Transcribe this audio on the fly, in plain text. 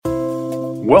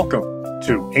Welcome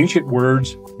to Ancient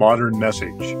Words, Modern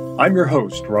Message. I'm your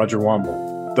host, Roger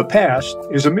Womble. The past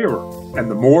is a mirror, and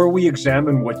the more we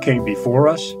examine what came before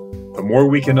us, the more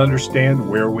we can understand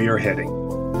where we are heading.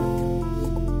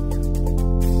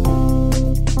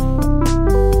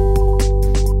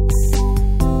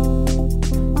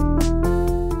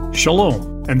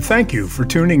 Shalom, and thank you for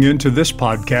tuning in to this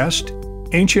podcast,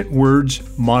 Ancient Words,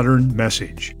 Modern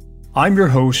Message. I'm your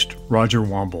host, Roger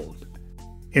Womble.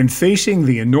 In facing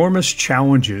the enormous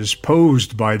challenges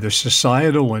posed by the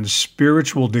societal and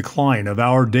spiritual decline of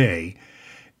our day,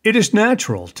 it is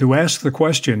natural to ask the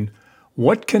question,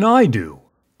 what can I do?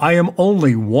 I am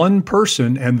only one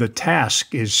person and the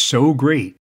task is so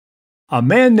great. A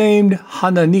man named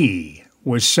Hanani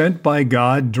was sent by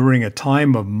God during a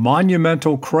time of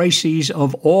monumental crises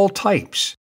of all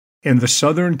types in the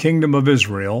southern kingdom of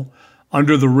Israel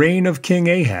under the reign of King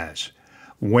Ahaz,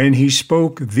 when he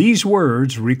spoke these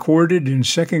words recorded in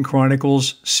 2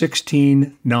 Chronicles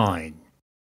 16:9.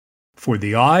 For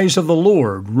the eyes of the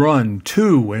Lord run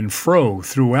to and fro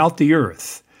throughout the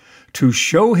earth, to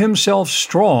show himself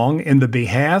strong in the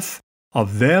behalf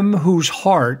of them whose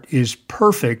heart is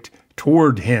perfect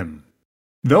toward him.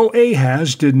 Though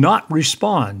Ahaz did not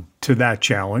respond to that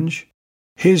challenge,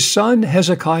 his son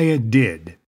Hezekiah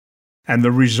did, and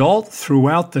the result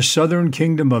throughout the southern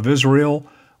kingdom of Israel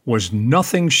was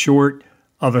nothing short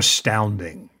of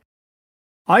astounding.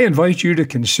 I invite you to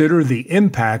consider the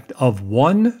impact of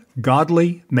one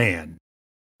godly man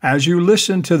as you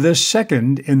listen to this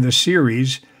second in the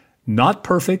series, Not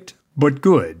Perfect but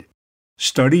Good,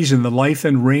 Studies in the Life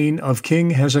and Reign of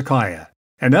King Hezekiah,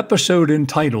 an episode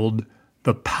entitled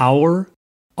The Power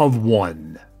of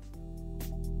One.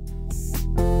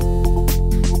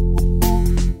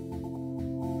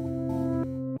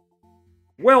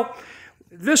 Well,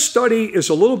 this study is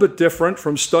a little bit different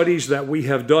from studies that we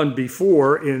have done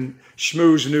before in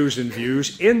Schmooze News and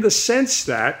Views in the sense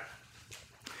that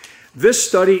this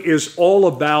study is all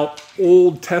about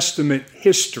Old Testament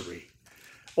history.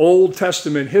 Old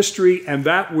Testament history, and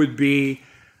that would be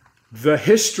the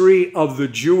history of the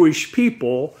Jewish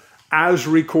people as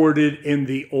recorded in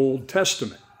the Old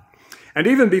Testament. And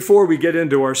even before we get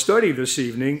into our study this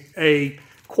evening, a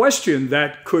question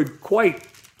that could quite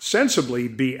sensibly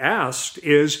be asked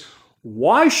is,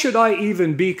 why should I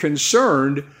even be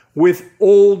concerned with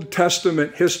Old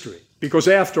Testament history? Because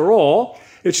after all,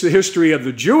 it's the history of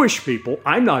the Jewish people.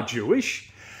 I'm not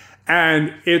Jewish.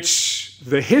 And it's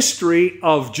the history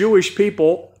of Jewish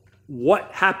people,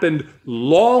 what happened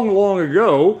long, long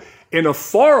ago in a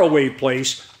faraway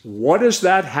place. What does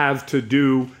that have to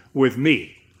do with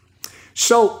me?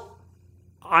 So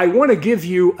I want to give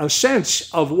you a sense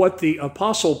of what the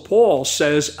Apostle Paul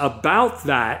says about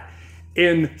that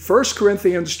in 1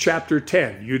 Corinthians chapter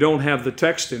 10. You don't have the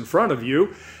text in front of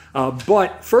you,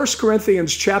 but 1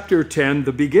 Corinthians chapter 10,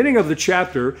 the beginning of the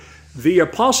chapter, the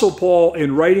Apostle Paul,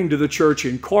 in writing to the church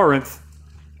in Corinth,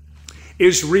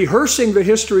 is rehearsing the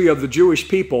history of the Jewish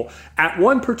people at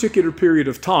one particular period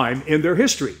of time in their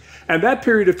history. And that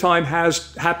period of time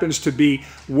happens to be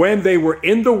when they were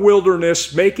in the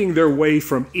wilderness making their way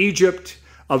from Egypt,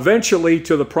 eventually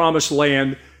to the Promised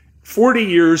Land, 40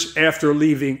 years after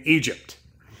leaving Egypt.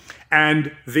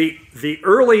 And the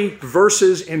early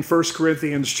verses in 1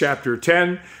 Corinthians chapter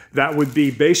 10, that would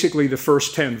be basically the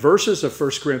first 10 verses of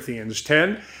 1 Corinthians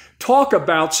 10, talk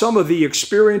about some of the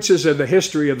experiences and the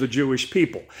history of the Jewish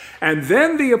people. And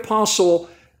then the apostle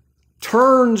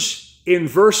turns in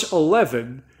verse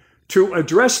 11 to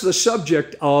address the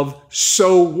subject of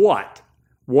so what?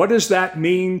 What does that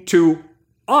mean to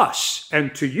us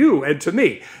and to you and to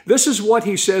me? This is what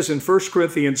he says in 1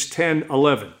 Corinthians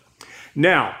 10:11.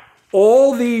 Now,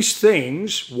 all these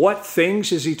things, what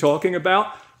things is he talking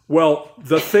about? Well,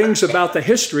 the things about the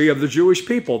history of the Jewish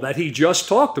people that he just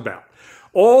talked about.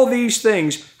 All these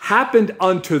things happened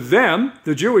unto them,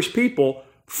 the Jewish people,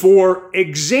 for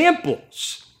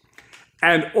examples.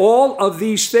 And all of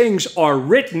these things are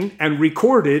written and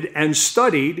recorded and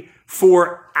studied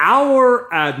for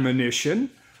our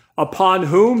admonition, upon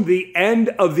whom the end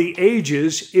of the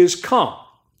ages is come.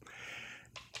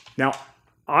 Now,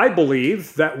 I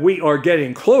believe that we are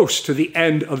getting close to the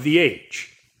end of the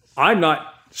age. I'm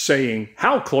not saying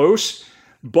how close,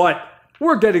 but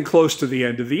we're getting close to the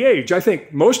end of the age. I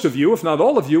think most of you, if not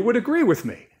all of you, would agree with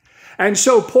me. And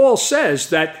so Paul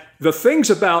says that the things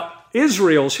about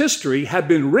Israel's history have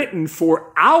been written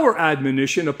for our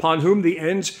admonition, upon whom the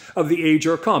ends of the age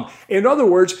are come. In other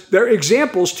words, they're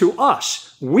examples to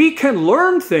us. We can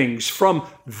learn things from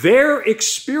their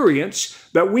experience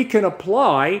that we can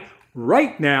apply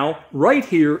right now, right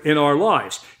here in our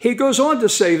lives. He goes on to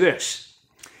say this,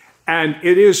 And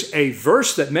it is a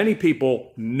verse that many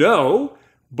people know,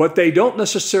 but they don't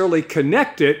necessarily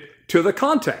connect it to the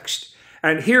context.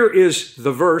 And here is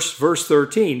the verse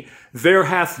 13. There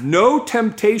hath no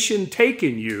temptation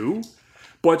taken you,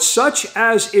 but such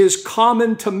as is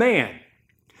common to man.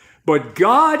 But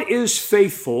God is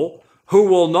faithful, who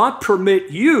will not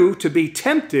permit you to be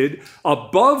tempted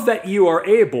above that you are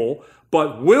able,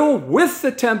 but will with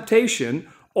the temptation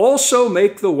also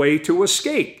make the way to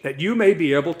escape, that you may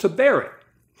be able to bear it.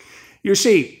 You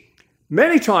see,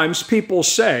 many times people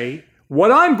say,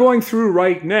 what I'm going through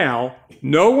right now,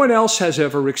 no one else has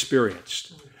ever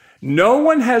experienced. No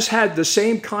one has had the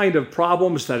same kind of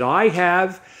problems that I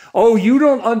have. Oh, you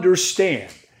don't understand.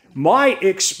 My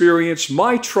experience,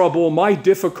 my trouble, my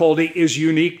difficulty is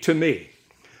unique to me.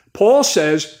 Paul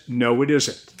says, no, it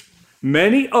isn't.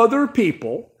 Many other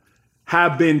people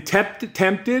have been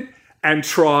tempted and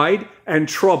tried and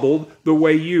troubled the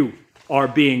way you are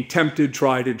being tempted,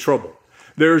 tried, and troubled.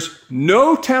 There's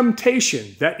no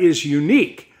temptation that is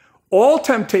unique. All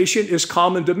temptation is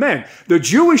common to men. The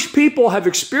Jewish people have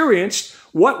experienced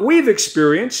what we've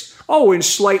experienced, in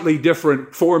slightly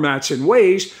different formats and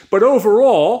ways, but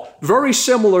overall, very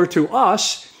similar to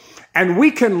us. And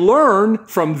we can learn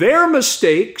from their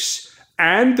mistakes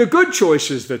and the good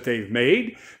choices that they've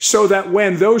made, so that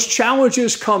when those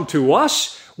challenges come to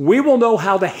us, we will know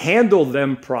how to handle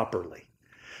them properly.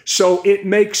 So it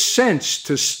makes sense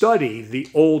to study the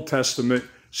Old Testament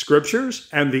scriptures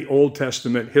and the Old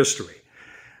Testament history.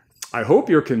 I hope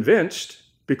you're convinced,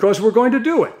 because we're going to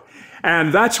do it.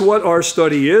 And that's what our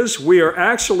study is. We are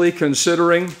actually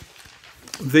considering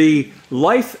the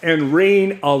life and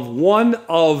reign of one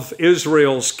of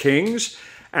Israel's kings,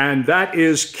 and that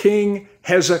is King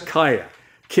Hezekiah.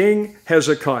 King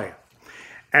Hezekiah.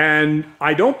 And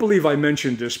I don't believe I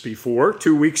mentioned this before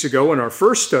 2 weeks ago in our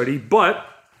first study, but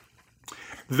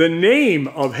the name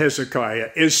of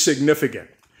Hezekiah is significant.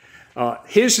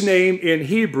 His name in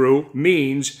Hebrew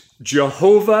means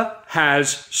Jehovah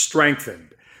has strengthened.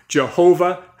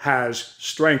 Jehovah has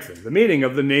strengthened. The meaning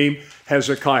of the name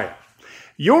Hezekiah.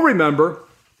 You'll remember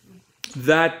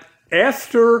that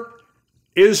after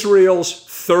Israel's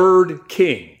third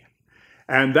king,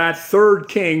 and that third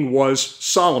king was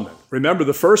Solomon. Remember,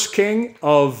 the first king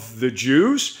of the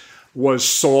Jews was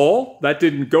Saul. That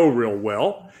didn't go real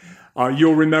well.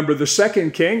 You'll remember the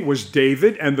second king was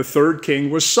David, and the third king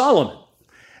was Solomon.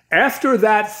 After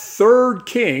that third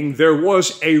king, there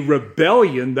was a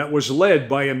rebellion that was led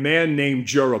by a man named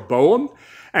Jeroboam,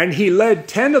 and he led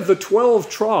 10 of the 12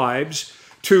 tribes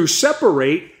to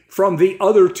separate from the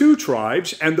other 2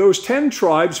 tribes, and those 10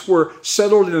 tribes were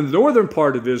settled in the northern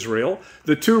part of Israel.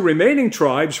 The 2 remaining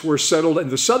tribes were settled in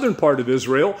the southern part of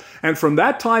Israel, and from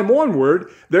that time onward,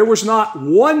 there was not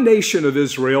one nation of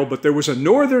Israel, but there was a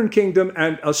northern kingdom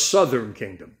and a southern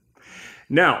kingdom.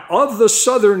 Now, of the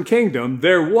southern kingdom,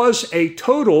 there was a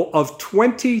total of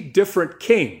 20 different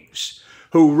kings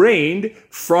who reigned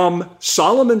from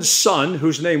Solomon's son,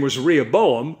 whose name was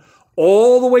Rehoboam,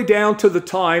 all the way down to the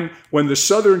time when the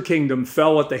southern kingdom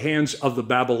fell at the hands of the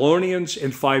Babylonians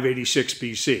in 586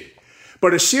 BC.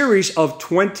 But a series of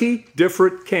 20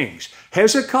 different kings.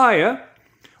 Hezekiah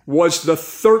was the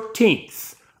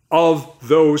 13th of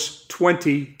those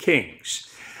 20 kings.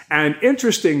 And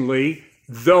interestingly,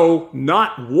 though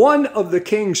not one of the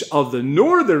kings of the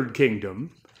northern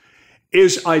kingdom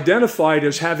is identified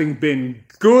as having been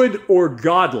good or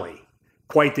godly,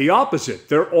 quite the opposite.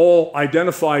 They're all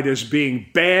identified as being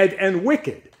bad and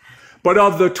wicked. But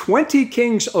of the 20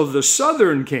 kings of the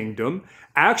southern kingdom,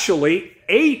 actually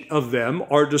 8 of them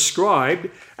are described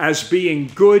as being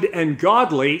good and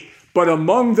godly. But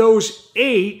among those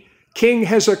 8, King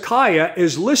Hezekiah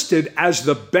is listed as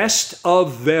the best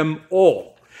of them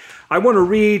all. I want to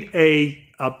read a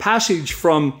passage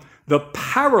from the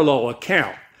parallel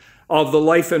account of the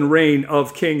life and reign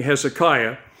of King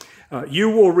Hezekiah. You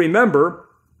will remember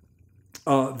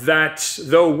that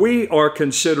though we are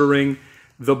considering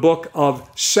the book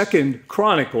of 2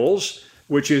 Chronicles,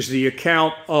 which is the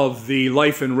account of the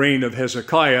life and reign of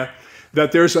Hezekiah,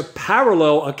 that there's a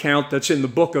parallel account that's in the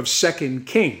book of 2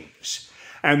 Kings.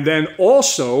 And then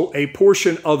also a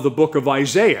portion of the book of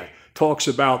Isaiah talks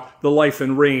about the life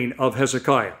and reign of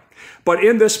Hezekiah. But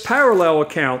in this parallel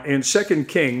account in 2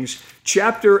 Kings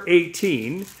chapter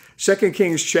 18, 2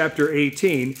 Kings chapter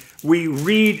 18, we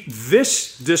read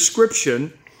this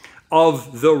description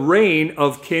of the reign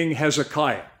of King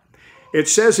Hezekiah. It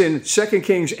says in 2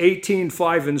 Kings 18,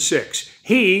 5 and 6,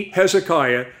 he,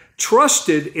 Hezekiah,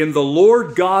 trusted in the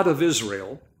Lord God of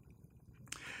Israel,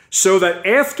 so that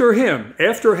after him,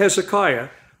 after Hezekiah,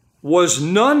 was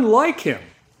none like him,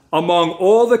 among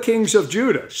all the kings of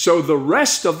Judah, so the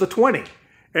rest of the 20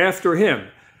 after him,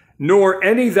 nor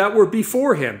any that were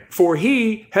before him. For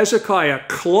he, Hezekiah,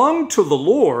 clung to the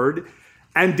Lord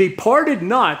and departed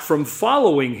not from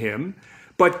following him,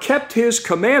 but kept his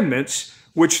commandments,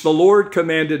 which the Lord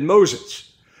commanded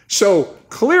Moses. So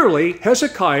clearly,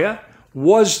 Hezekiah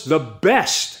was the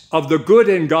best of the good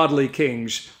and godly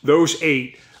kings, those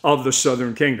 8 of the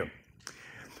southern kingdom.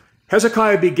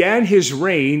 Hezekiah began his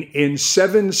reign in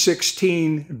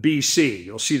 716 BC.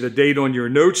 You'll see the date on your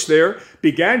notes there.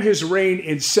 Began his reign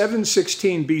in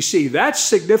 716 BC. That's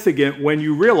significant when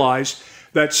you realize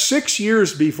that 6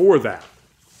 years before that,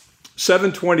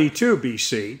 722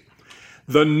 BC,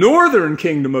 the northern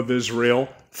kingdom of Israel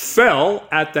fell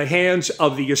at the hands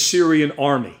of the Assyrian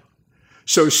army.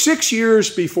 So 6 years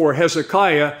before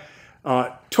Hezekiah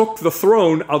took the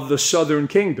throne of the southern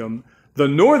kingdom, the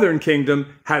northern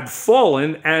kingdom had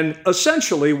fallen and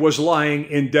essentially was lying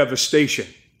in devastation.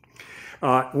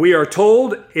 We are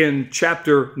told in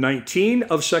chapter 29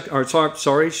 of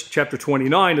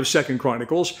 2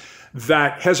 Chronicles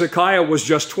that Hezekiah was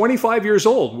just 25 years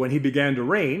old when he began to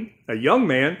reign, a young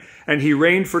man, and he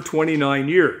reigned for 29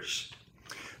 years.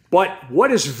 But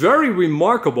what is very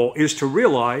remarkable is to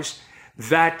realize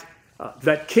that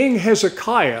King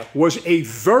Hezekiah was a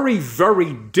very,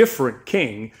 very different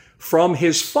king from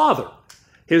his father.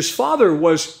 His father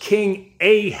was King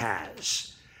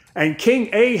Ahaz, and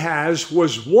King Ahaz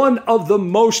was one of the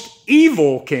most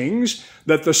evil kings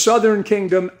that the southern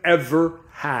kingdom ever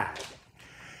had.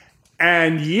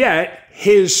 And yet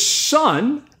his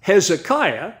son,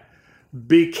 Hezekiah,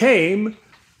 became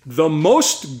the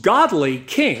most godly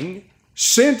king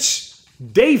since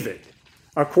David,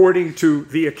 according to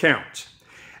the account.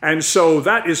 And so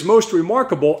that is most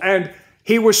remarkable. And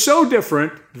he was so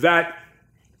different that,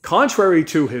 contrary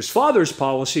to his father's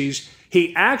policies,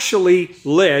 he actually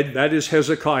led, that is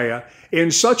Hezekiah, in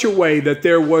such a way that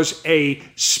there was a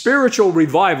spiritual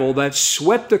revival that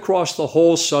swept across the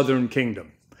whole southern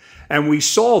kingdom. And we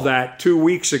saw that 2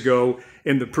 weeks ago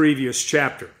in the previous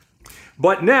chapter.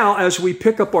 But now, as we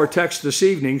pick up our text this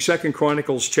evening, 2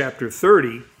 Chronicles chapter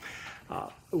 30,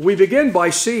 we begin by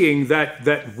seeing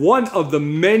that one of the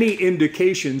many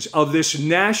indications of this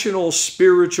national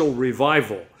spiritual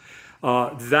revival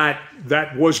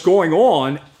that was going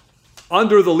on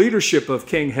under the leadership of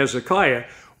King Hezekiah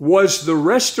was the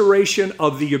restoration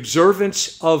of the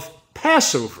observance of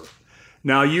Passover.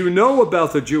 Now, you know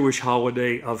about the Jewish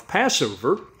holiday of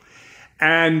Passover,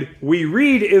 and we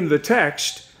read in the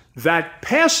text that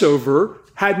Passover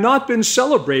had not been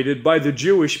celebrated by the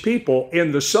Jewish people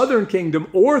in the southern kingdom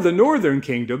or the northern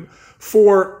kingdom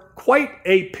for quite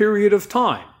a period of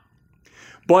time.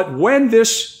 But when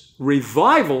this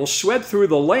revival swept through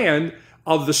the land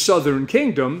of the southern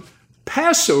kingdom,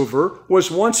 Passover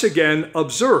was once again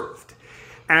observed.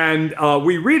 And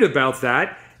we read about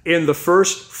that in the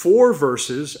first 4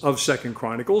 verses of 2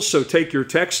 Chronicles. So take your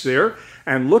text there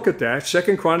and look at that.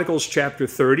 2 Chronicles chapter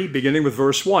 30, beginning with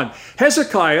verse 1.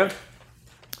 Hezekiah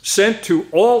sent to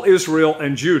all Israel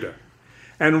and Judah,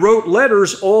 and wrote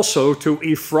letters also to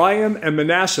Ephraim and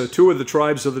Manasseh, 2 of the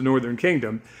tribes of the northern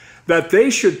kingdom, that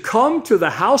they should come to the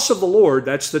house of the Lord,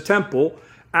 that's the temple,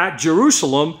 at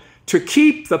Jerusalem, to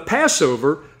keep the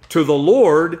Passover to the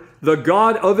Lord, the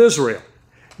God of Israel.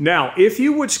 Now, if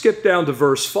you would skip down to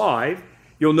verse 5,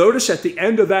 you'll notice at the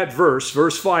end of that verse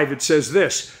 5, it says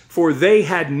this, for they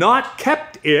had not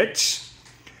kept it,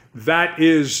 that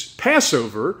is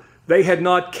Passover, they had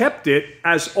not kept it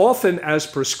as often as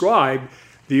prescribed.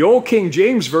 The old King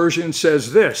James Version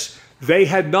says this, they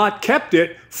had not kept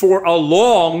it for a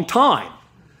long time.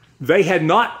 They had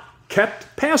not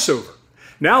kept Passover.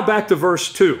 Now back to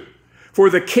verse 2. For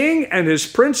the king and his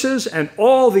princes and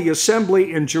all the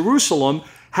assembly in Jerusalem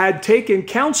had taken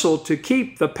counsel to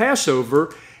keep the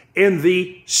Passover in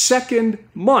the 2nd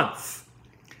month.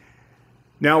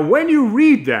 Now when you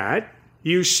read that,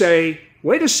 you say,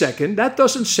 wait a second, that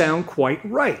doesn't sound quite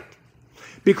right.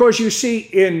 Because you see,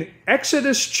 in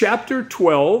Exodus chapter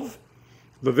 12,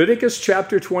 Leviticus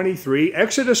chapter 23,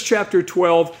 Exodus chapter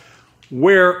 12,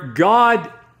 where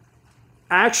God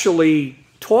actually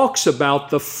talks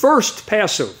about the first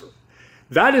Passover.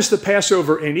 That is the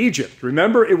Passover in Egypt.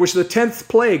 Remember, it was the 10th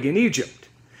plague in Egypt.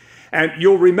 And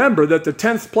you'll remember that the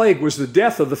 10th plague was the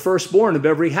death of the firstborn of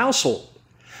every household.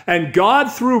 And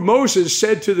God, through Moses,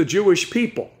 said to the Jewish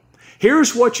people,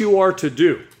 here's what you are to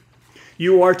do.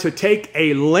 You are to take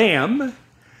a lamb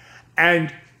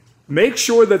and make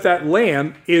sure that that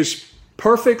lamb is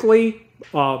perfectly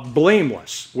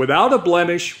blameless, without a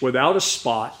blemish, without a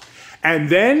spot. And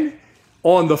then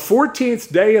on the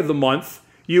 14th day of the month,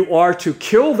 you are to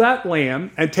kill that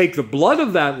lamb and take the blood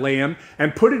of that lamb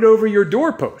and put it over your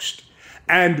doorpost.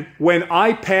 And when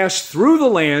I pass through the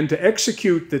land to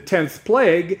execute the 10th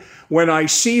plague, when I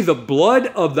see the blood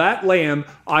of that lamb,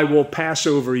 I will pass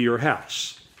over your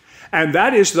house. And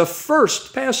that is the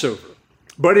first Passover.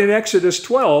 But in Exodus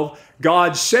 12,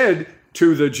 God said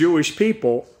to the Jewish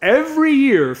people, every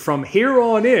year from here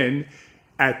on in,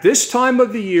 at this time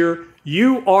of the year,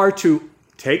 you are to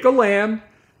take a lamb,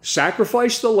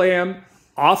 sacrifice the lamb,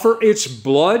 offer its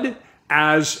blood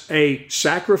as a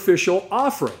sacrificial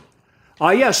offering.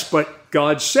 Yes, but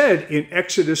God said in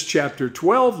Exodus chapter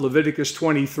 12, Leviticus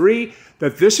 23,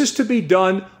 that this is to be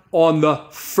done on the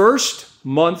first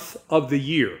month of the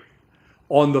year,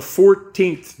 on the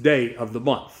 14th day of the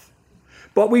month.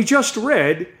 But we just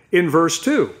read in verse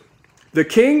 2, the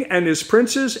king and his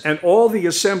princes and all the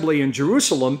assembly in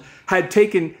Jerusalem had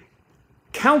taken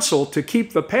counsel to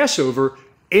keep the Passover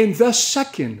in the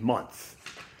second month.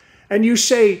 And you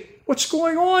say, what's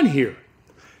going on here?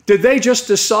 Did they just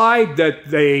decide that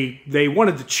they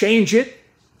wanted to change it?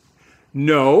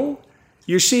 No.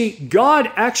 You see,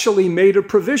 God actually made a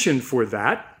provision for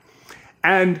that.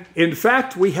 And in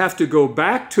fact, we have to go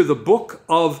back to the book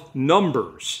of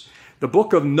Numbers. The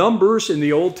book of Numbers in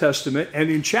the Old Testament.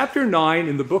 And in chapter 9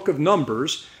 in the book of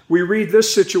Numbers, we read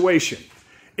this situation.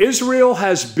 Israel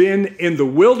has been in the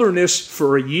wilderness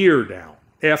for a year now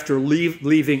after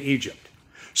leaving Egypt.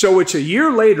 So it's a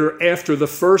year later after the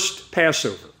first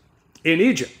Passover in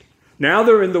Egypt. Now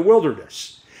they're in the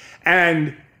wilderness.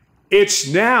 And it's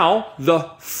now the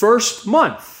first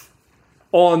month,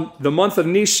 on the month of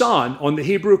Nisan on the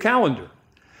Hebrew calendar.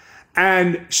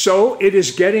 And so it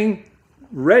is getting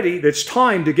ready. It's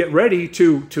time to get ready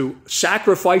to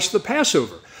sacrifice the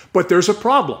Passover. But there's a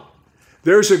problem.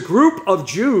 There's a group of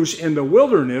Jews in the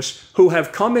wilderness who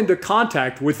have come into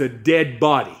contact with a dead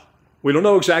body. We don't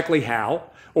know exactly how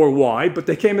or why, but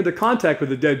they came into contact with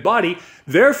a dead body.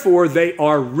 Therefore, they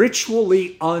are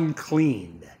ritually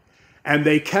unclean. And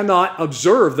they cannot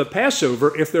observe the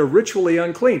Passover if they're ritually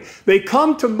unclean. They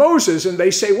come to Moses and they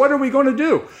say, what are we going to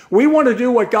do? We want to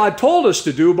do what God told us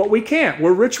to do, but we can't.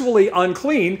 We're ritually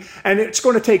unclean, and it's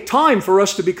going to take time for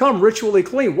us to become ritually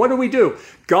clean. What do we do?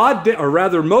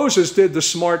 Moses did the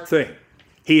smart thing.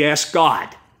 He asked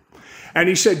God. And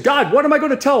he said, God, what am I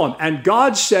going to tell them? And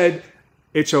God said,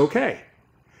 it's okay.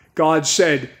 God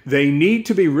said, they need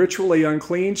to be ritually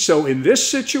unclean. So in this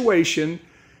situation,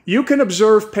 you can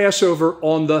observe Passover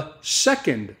on the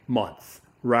second month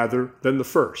rather than the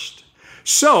first.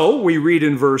 So we read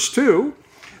in verse 2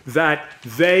 that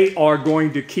they are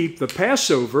going to keep the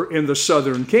Passover in the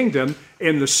southern kingdom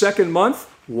in the second month.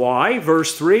 Why?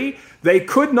 Verse 3, they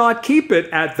could not keep it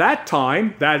at that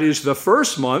time, that is the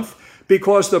first month,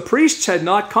 because the priests had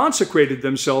not consecrated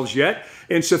themselves yet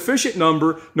in sufficient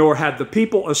number, nor had the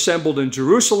people assembled in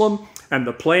Jerusalem, and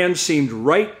the plan seemed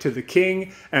right to the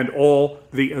king and all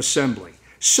the assembly.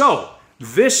 So,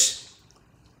 this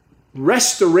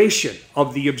restoration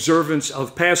of the observance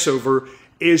of Passover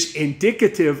is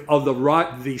indicative of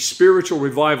the spiritual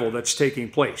revival that's taking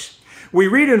place. We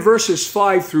read in verses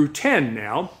 5 through 10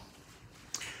 now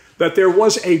that there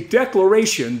was a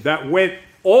declaration that went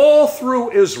all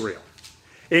through Israel,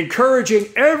 encouraging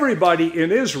everybody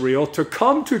in Israel to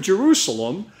come to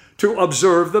Jerusalem to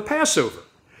observe the Passover.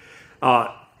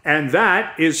 And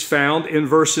that is found in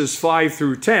verses 5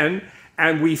 through 10.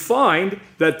 And we find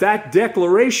that that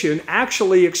declaration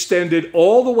actually extended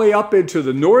all the way up into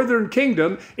the northern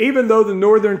kingdom, even though the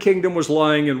northern kingdom was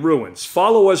lying in ruins.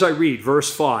 Follow as I read,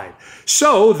 verse 5.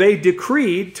 So they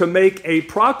decreed to make a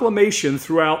proclamation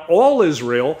throughout all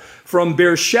Israel from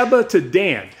Beersheba to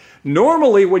Dan.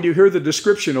 Normally, when you hear the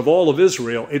description of all of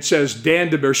Israel, it says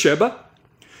Dan to Beersheba.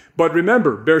 But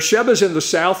remember, Beersheba is in the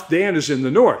south, Dan is in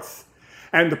the north.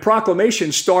 And the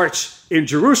proclamation starts in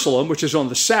Jerusalem, which is on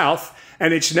the south,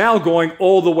 and it's now going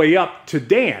all the way up to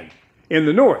Dan in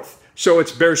the north. So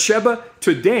it's Beersheba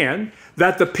to Dan,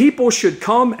 that the people should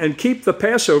come and keep the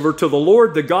Passover to the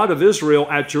Lord, the God of Israel,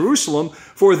 at Jerusalem,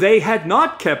 for they had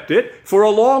not kept it for a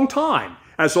long time,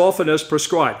 as often as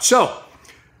prescribed. So,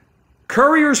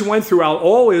 couriers went throughout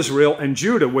all Israel and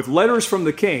Judah with letters from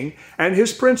the king and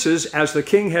his princes as the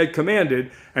king had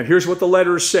commanded. And here's what the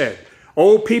letters said.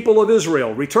 O people of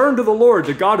Israel, return to the Lord,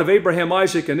 the God of Abraham,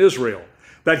 Isaac, and Israel,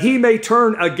 that he may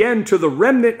turn again to the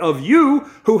remnant of you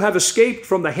who have escaped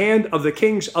from the hand of the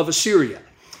kings of Assyria.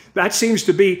 That seems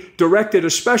to be directed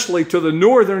especially to the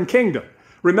northern kingdom.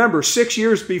 Remember, 6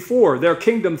 years before, their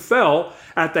kingdom fell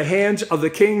at the hands of the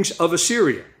kings of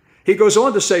Assyria. He goes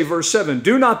on to say, verse 7,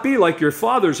 do not be like your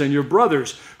fathers and your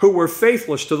brothers who were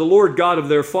faithless to the Lord God of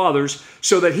their fathers,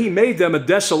 so that he made them a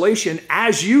desolation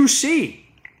as you see.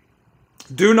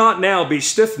 Do not now be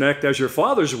stiff-necked as your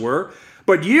fathers were,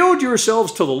 but yield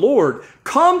yourselves to the Lord.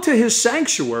 Come to his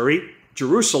sanctuary,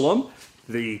 Jerusalem,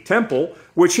 the temple,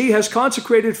 which he has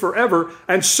consecrated forever,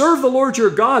 and serve the Lord your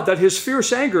God, that his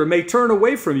fierce anger may turn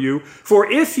away from you. For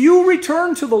if you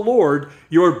return to the Lord,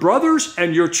 your brothers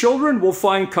and your children will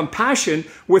find compassion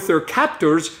with their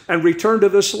captors and return to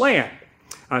this land.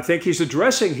 I think he's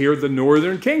addressing here the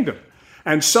northern kingdom.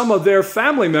 And some of their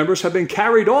family members have been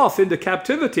carried off into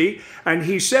captivity. And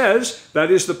he says,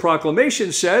 that is, the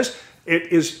proclamation says,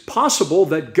 it is possible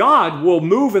that God will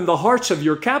move in the hearts of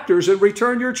your captors and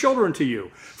return your children to you.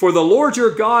 For the Lord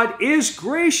your God is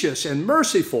gracious and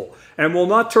merciful, and will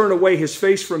not turn away his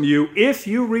face from you if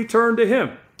you return to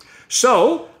him.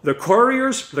 So the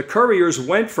couriers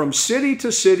went from city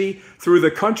to city through the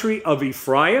country of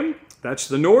Ephraim, that's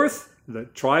the north, the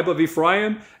tribe of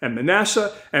Ephraim, and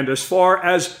Manasseh, and as far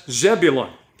as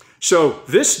Zebulun. So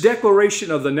this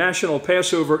declaration of the national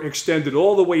Passover extended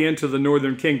all the way into the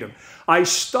northern kingdom. I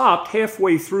stopped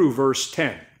halfway through verse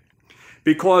 10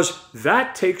 because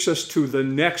that takes us to the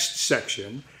next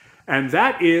section, and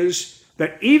that is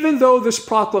that even though this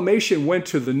proclamation went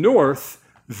to the north,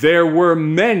 there were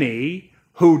many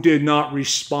who did not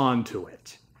respond to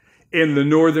it in the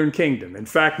northern kingdom. In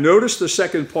fact, notice the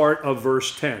second part of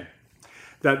verse 10,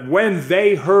 that when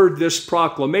they heard this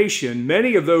proclamation,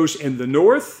 many of those in the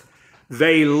north,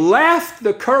 they laughed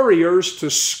the couriers to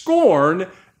scorn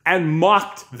and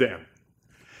mocked them.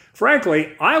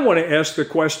 Frankly, I want to ask the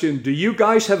question, do you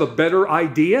guys have a better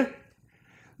idea?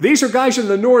 These are guys in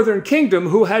the northern kingdom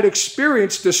who had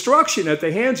experienced destruction at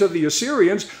the hands of the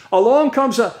Assyrians. Along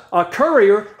comes a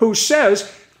courier who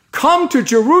says, come to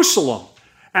Jerusalem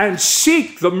and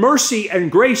seek the mercy and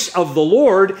grace of the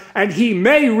Lord, and he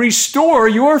may restore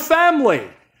your family.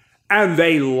 And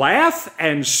they laugh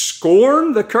and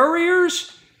scorn the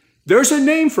couriers? There's a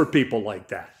name for people like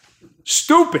that.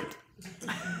 Stupid.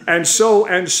 And so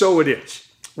it is.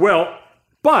 Well,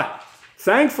 but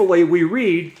thankfully we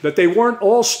read that they weren't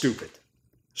all stupid.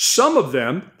 Some of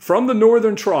them from the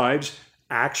northern tribes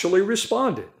actually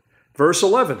responded. Verse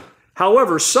 11,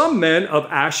 however, some men of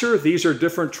Asher, these are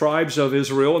different tribes of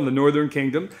Israel in the northern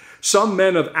kingdom, some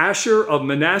men of Asher, of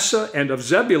Manasseh, and of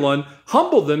Zebulun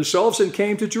humbled themselves and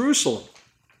came to Jerusalem.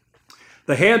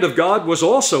 The hand of God was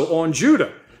also on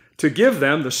Judah to give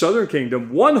them, the southern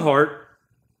kingdom, one heart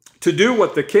to do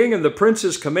what the king and the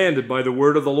princes commanded by the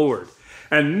word of the Lord.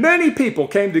 And many people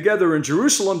came together in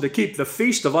Jerusalem to keep the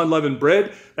feast of unleavened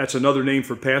bread, that's another name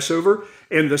for Passover,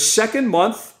 in the second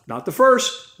month, not the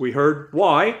first, we heard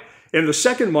why, in the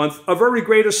second month, a very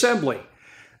great assembly.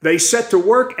 They set to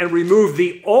work and removed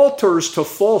the altars to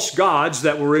false gods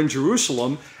that were in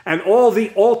Jerusalem and all the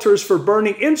altars for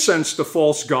burning incense to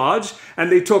false gods.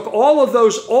 And they took all of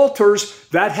those altars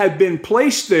that had been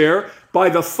placed there by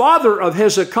the father of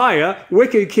Hezekiah,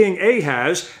 wicked King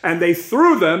Ahaz, and they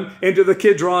threw them into the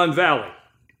Kidron Valley.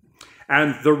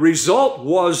 And the result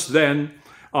was then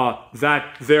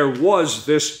that there was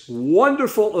this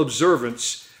wonderful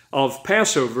observance of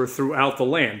Passover throughout the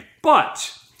land.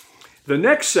 But the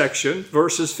next section,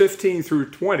 verses 15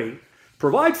 through 20,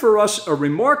 provide for us a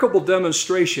remarkable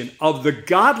demonstration of the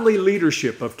godly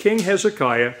leadership of King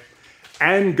Hezekiah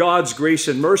and God's grace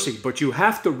and mercy. But you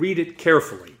have to read it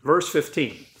carefully. Verse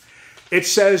 15, it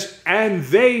says, and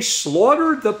they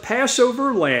slaughtered the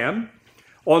Passover lamb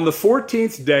on the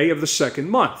 14th day of the second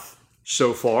month.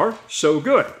 So far, so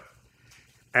good.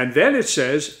 And then it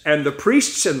says, and the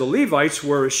priests and the Levites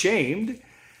were ashamed,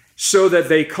 so that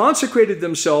they consecrated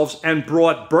themselves and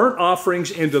brought burnt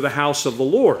offerings into the house of the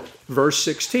Lord. Verse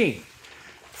 16.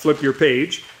 Flip your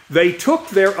page. They took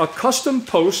their accustomed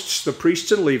posts, the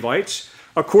priests and Levites,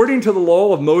 according to the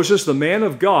law of Moses, the man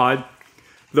of God.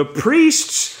 The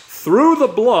priests threw the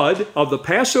blood of the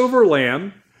Passover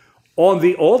lamb on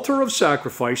the altar of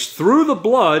sacrifice, through the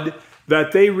blood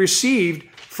that they received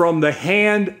from the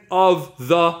hand of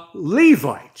the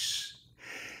Levites.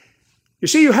 You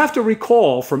see, you have to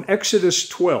recall from Exodus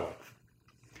 12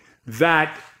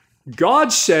 that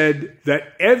God said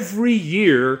that every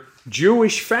year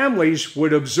Jewish families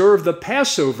would observe the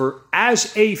Passover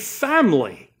as a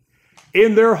family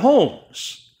in their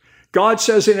homes. God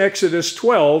says in Exodus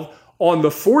 12, on the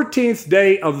 14th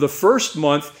day of the first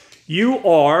month, you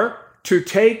are to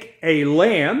take a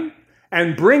lamb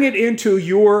and bring it into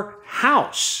your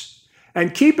house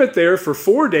and keep it there for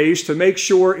 4 days to make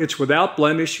sure it's without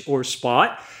blemish or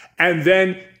spot. And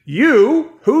then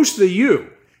you, who's the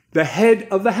you? The head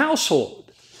of the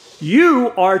household.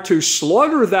 you are to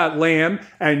slaughter that lamb,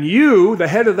 and you, the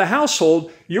head of the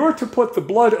household, you're to put the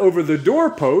blood over the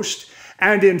doorpost.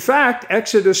 And in fact,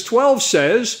 Exodus 12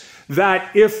 says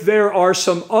that if there are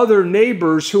some other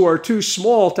neighbors who are too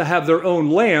small to have their own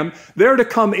lamb, they're to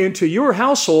come into your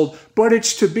household, but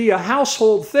it's to be a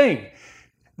household thing.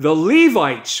 The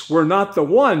Levites were not the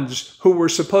ones who were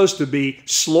supposed to be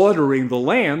slaughtering the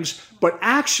lambs, but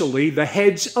actually the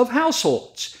heads of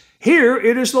households. Here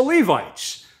it is the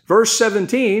Levites. Verse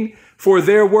 17, for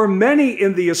there were many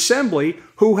in the assembly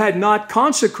who had not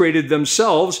consecrated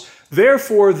themselves.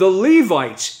 Therefore the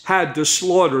Levites had to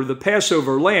slaughter the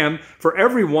Passover lamb for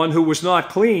everyone who was not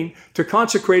clean to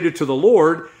consecrate it to the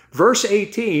Lord. Verse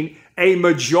 18, a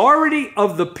majority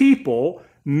of the people,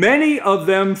 many of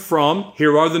them from,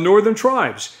 here are the northern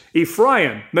tribes,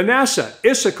 Ephraim, Manasseh,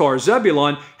 Issachar,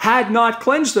 Zebulun, had not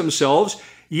cleansed themselves,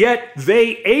 yet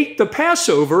they ate the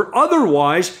Passover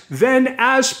otherwise than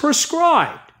as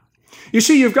prescribed. You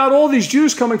see, you've got all these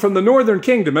Jews coming from the northern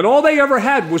kingdom, and all they ever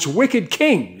had was wicked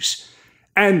kings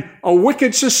and a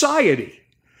wicked society.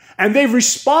 And they've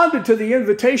responded to the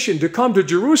invitation to come to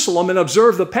Jerusalem and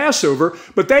observe the Passover,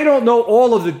 but they don't know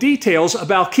all of the details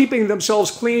about keeping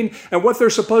themselves clean and what they're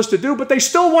supposed to do, but they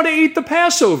still want to eat the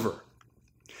Passover.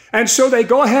 And so they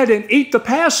go ahead and eat the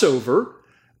Passover,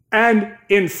 and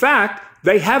in fact,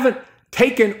 they haven't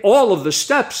taken all of the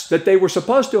steps that they were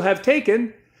supposed to have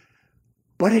taken,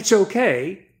 but it's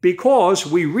okay because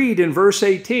we read in verse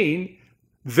 18,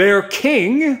 their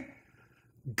king,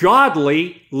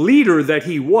 godly leader that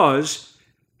he was,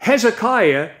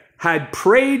 Hezekiah had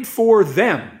prayed for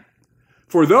them,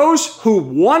 for those who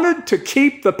wanted to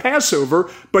keep the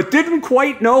Passover but didn't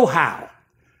quite know how.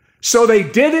 So they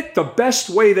did it the best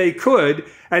way they could,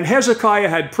 and Hezekiah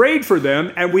had prayed for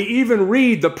them, and we even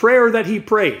read the prayer that he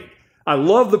prayed. I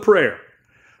love the prayer.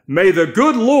 May the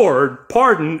good Lord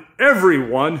pardon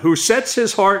everyone who sets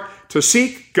his heart to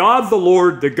seek God the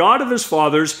Lord, the God of his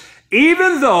fathers,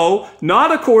 even though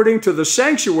not according to the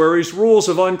sanctuary's rules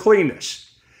of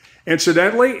uncleanness.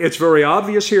 Incidentally, it's very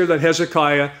obvious here that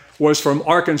Hezekiah was from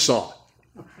Arkansas.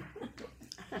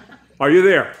 Are you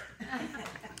there?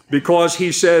 Because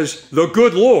he says, the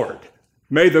good Lord,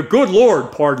 may the good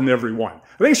Lord pardon everyone.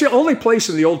 I think it's the only place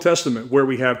in the Old Testament where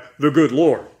we have the good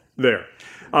Lord there.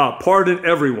 Pardon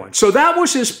everyone. So that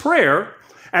was his prayer,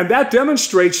 and that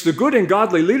demonstrates the good and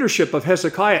godly leadership of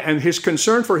Hezekiah and his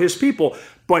concern for his people.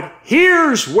 But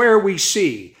here's where we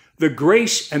see the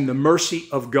grace and the mercy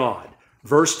of God.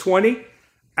 Verse 20,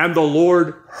 and the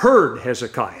Lord heard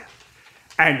Hezekiah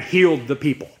and healed the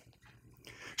people.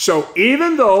 So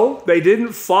even though they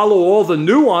didn't follow all the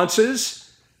nuances,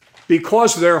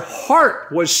 because their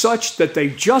heart was such that they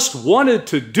just wanted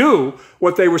to do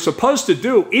what they were supposed to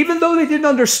do, even though they didn't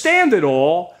understand it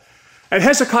all, and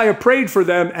Hezekiah prayed for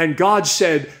them, and God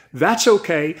said, that's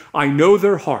okay, I know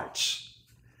their hearts.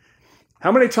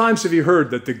 How many times have you heard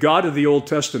that the God of the Old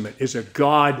Testament is a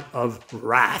God of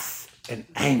wrath and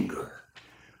anger?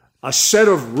 A set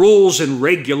of rules and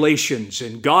regulations,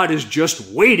 and God is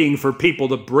just waiting for people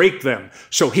to break them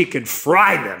so he can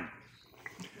fry them.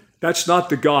 That's not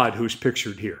the God who's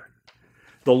pictured here.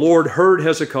 The Lord heard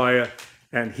Hezekiah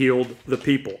and healed the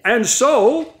people. And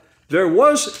so there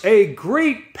was a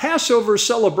great Passover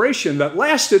celebration that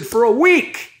lasted for a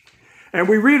week. And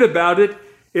we read about it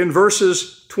in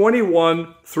verses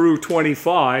 21 through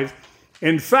 25.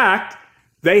 In fact,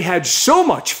 they had so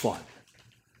much fun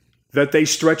that they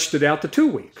stretched it out to 2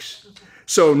 weeks.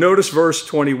 So notice verse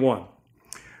 21.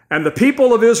 And the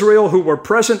people of Israel who were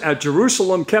present at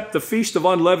Jerusalem kept the feast of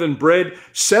unleavened bread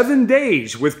 7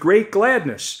 days with great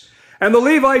gladness. And the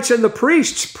Levites and the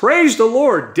priests praised the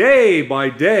Lord day by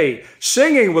day,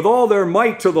 singing with all their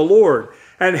might to the Lord.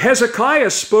 And Hezekiah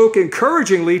spoke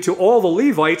encouragingly to all the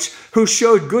Levites who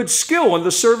showed good skill in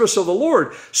the service of the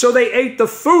Lord. So they ate the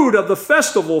food of the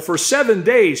festival for 7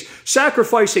 days,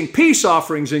 sacrificing peace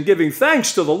offerings and giving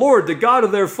thanks to the Lord, the God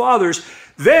of their fathers.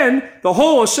 Then the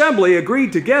whole assembly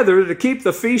agreed together to keep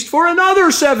the feast for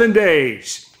another 7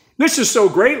 days. This is so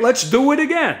great, let's do it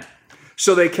again.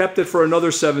 So they kept it for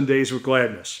another 7 days with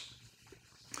gladness.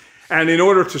 And in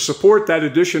order to support that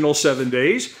additional 7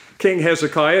 days, King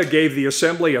Hezekiah gave the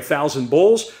assembly 1,000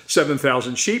 bulls,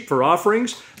 7,000 sheep for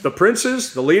offerings. The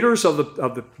princes, the leaders of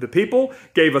the people,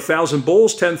 gave 1,000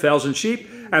 bulls, 10,000 sheep,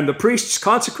 and the priests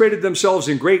consecrated themselves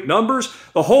in great numbers.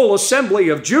 The whole assembly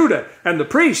of Judah, and the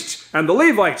priests, and the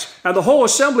Levites, and the whole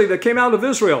assembly that came out of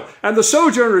Israel, and the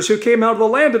sojourners who came out of the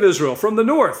land of Israel from the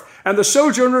north, and the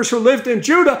sojourners who lived in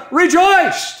Judah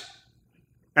rejoiced,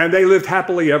 and they lived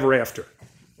happily ever after.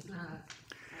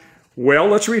 Well,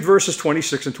 let's read verses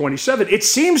 26 and 27. It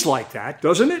seems like that,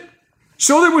 doesn't it?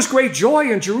 So there was great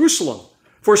joy in Jerusalem.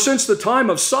 For since the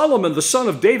time of Solomon, the son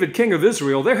of David, king of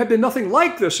Israel, there had been nothing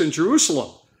like this in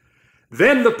Jerusalem.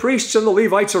 Then the priests and the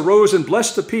Levites arose and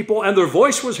blessed the people, and their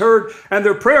voice was heard, and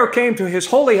their prayer came to his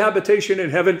holy habitation in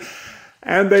heaven,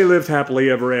 and they lived happily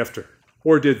ever after.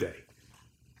 Or did they?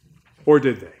 Or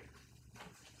did they?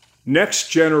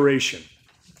 Next generation.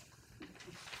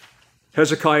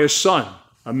 Hezekiah's son,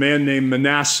 a man named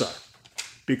Manasseh,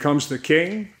 becomes the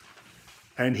king,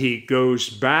 and he goes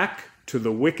back to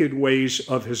the wicked ways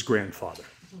of his grandfather.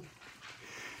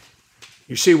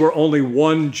 You see, we're only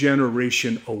one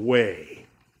generation away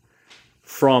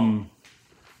from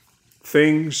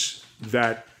things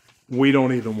that we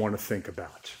don't even want to think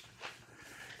about.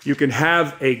 You can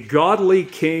have a godly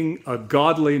king, a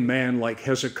godly man like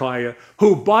Hezekiah,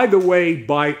 who, by the way,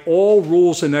 by all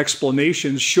rules and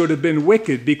explanations, should have been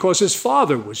wicked because his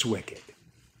father was wicked.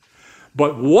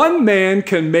 But one man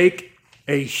can make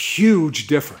a huge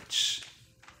difference.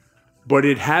 But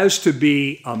it has to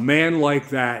be a man like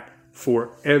that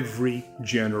for every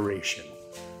generation,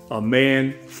 a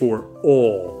man for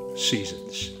all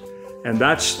seasons. And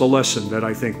that's the lesson that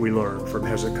I think we learn from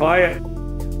Hezekiah.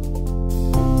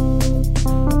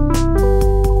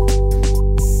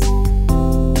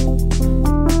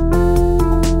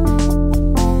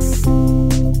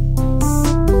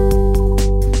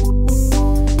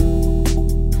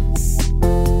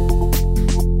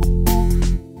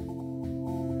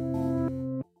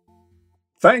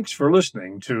 Thanks for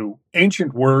listening to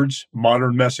Ancient Words,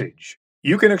 Modern Message.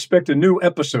 You can expect a new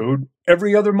episode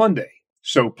every other Monday,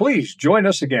 so please join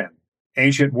us again.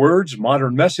 Ancient Words,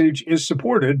 Modern Message is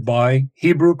supported by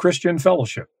Hebrew Christian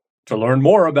Fellowship. To learn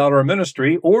more about our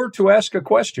ministry or to ask a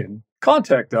question,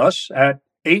 contact us at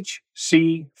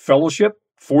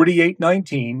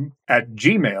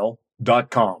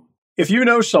hcfellowship4819@gmail.com. If you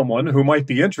know someone who might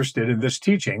be interested in this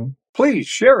teaching, please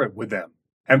share it with them.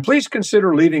 And please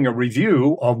consider leaving a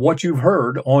review of what you've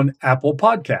heard on Apple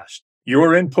Podcasts.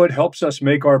 Your input helps us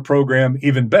make our program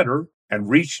even better and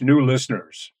reach new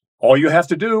listeners. All you have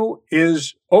to do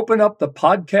is open up the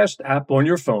podcast app on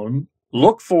your phone,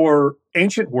 look for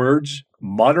Ancient Words,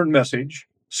 Modern Message,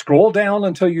 scroll down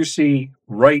until you see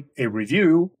Write a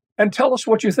Review, and tell us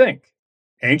what you think.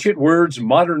 Ancient Words,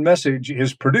 Modern Message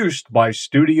is produced by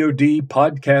Studio D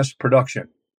Podcast Production.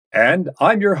 And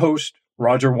I'm your host,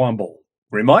 Roger Womble,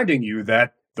 reminding you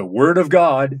that the Word of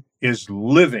God is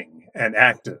living and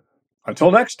active. Until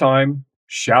next time,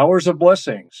 showers of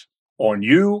blessings on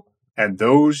you and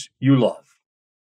those you love.